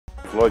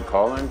is Lloyd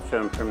Collins.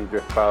 I'm from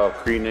Driftpile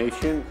Cree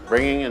Nation.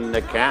 Bringing in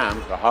the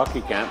camp, the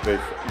hockey camp, is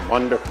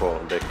wonderful.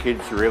 The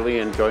kids really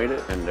enjoyed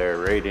it and they're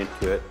right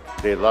into it.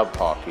 They love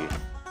hockey.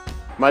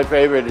 My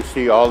favorite is to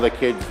see all the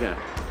kids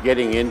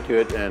getting into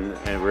it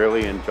and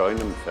really enjoying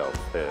themselves.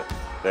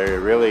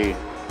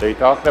 They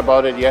talked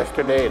about it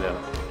yesterday.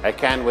 I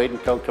can't wait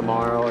until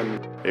tomorrow,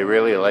 and they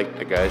really like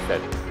the guys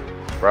that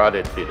brought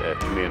it to the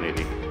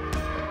community.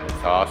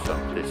 It's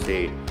awesome to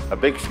see a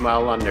big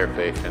smile on their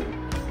face, and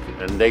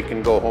they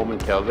can go home and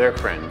tell their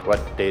friends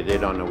what they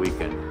did on the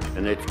weekend.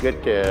 And it's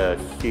good to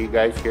see you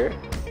guys here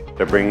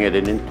to bring it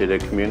into the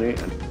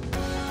community.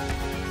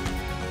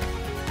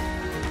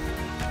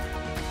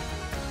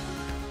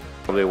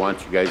 They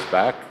want you guys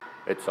back.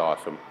 It's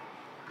awesome.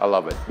 I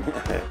love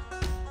it.